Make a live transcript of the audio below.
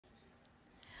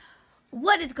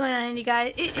What is going on, you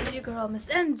guys? It is your girl, Miss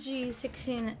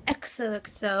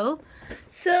MG16XOXO.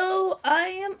 So, I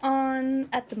am on,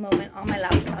 at the moment, on my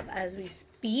laptop as we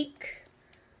speak.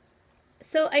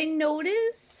 So, I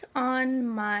noticed on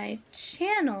my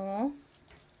channel,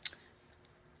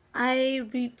 I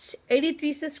reached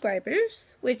 83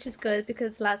 subscribers, which is good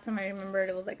because last time I remembered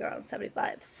it was like around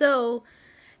 75. So,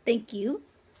 thank you.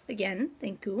 Again,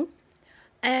 thank you.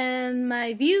 And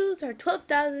my views are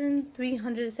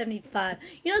 12,375.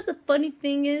 You know, the funny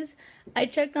thing is, I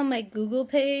checked on my Google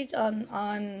page on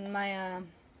my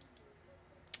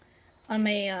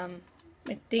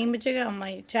thingamajigger on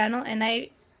my channel, and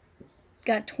I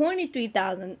got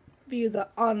 23,000 views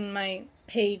on my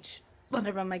page,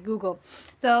 whatever, on my Google.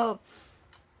 So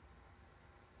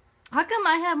how come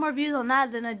I have more views on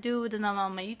that than I do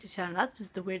on my YouTube channel? That's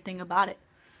just the weird thing about it.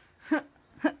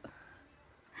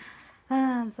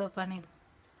 I'm so funny.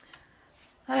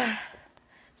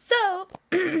 So,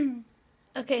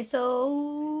 okay,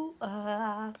 so,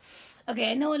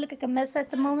 okay, I know I look like a mess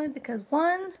at the moment because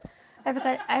one,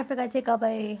 I forgot to take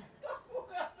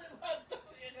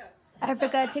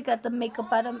out the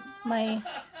makeup out of my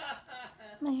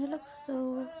hair looks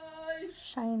so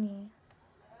shiny.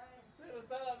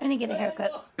 I need to get a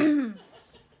haircut.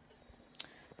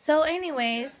 So,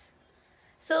 anyways,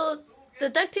 so the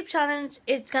duct tape challenge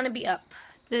is gonna be up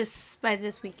by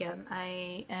this weekend.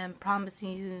 I am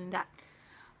promising you that.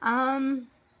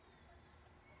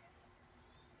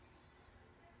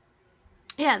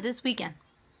 Yeah, this weekend.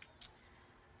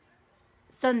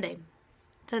 Sunday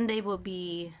will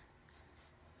be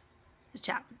the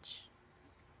challenge.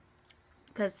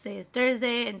 Because today is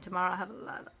Thursday and tomorrow I have a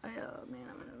lot of, oh man,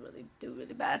 I'm gonna really do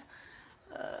really bad.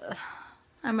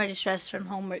 I'm already stressed from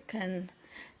homework, and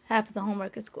half of the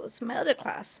homework at school is my other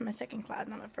class, my second class,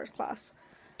 not my first class.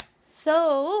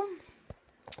 So,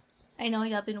 I know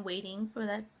y'all been waiting for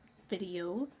that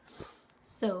video.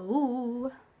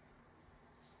 So,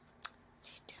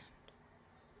 stay tuned.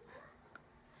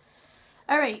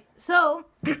 Alright, so,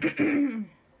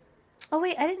 oh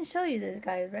wait, I didn't show you this,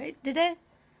 guys, right? Did I?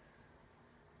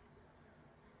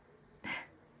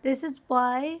 This is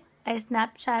why I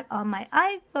Snapchat on my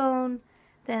iPhone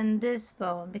than this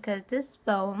phone, because this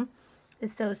phone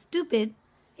is so stupid,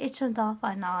 it turns off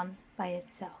and on by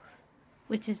itself,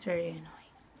 which is very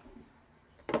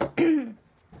annoying.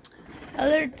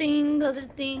 Other things,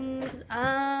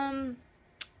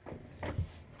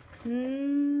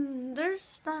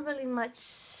 there's not really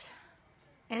much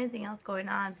anything else going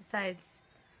on besides,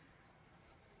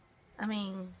 I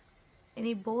mean,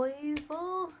 any boys?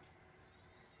 Well,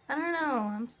 I don't know,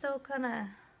 I'm still kind of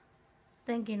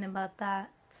thinking about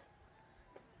that.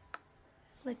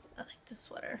 I like this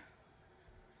sweater.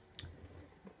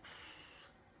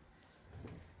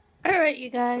 Alright, you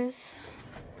guys.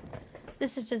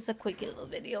 This is just a quick little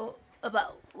video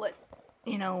about what,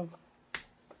 you know,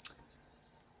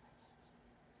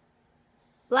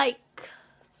 like,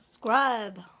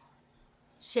 subscribe,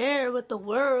 share with the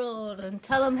world, and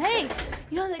tell them, hey,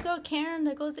 you know that girl Karen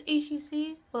that goes to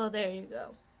HEC? Well, there you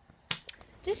go.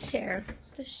 Just share.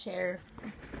 Just share.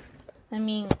 I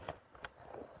mean,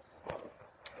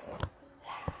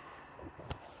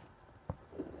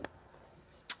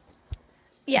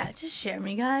 yeah, just share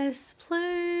me, guys.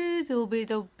 Please. It'll be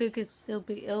the biggest,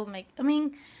 it'll make, I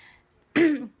mean,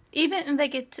 even if I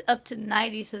get up to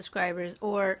 90 subscribers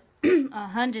or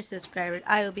 100 subscribers,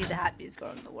 I will be the happiest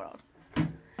girl in the world.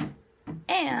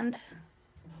 And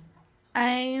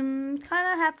I'm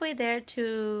kind of halfway there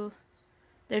to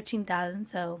 13,000,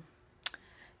 so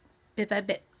bit by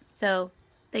bit. So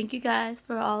thank you guys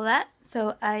for all that.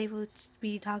 So I will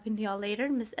be talking to y'all later.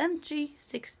 Miss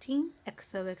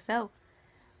MG16XOXO.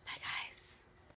 Bye, guys.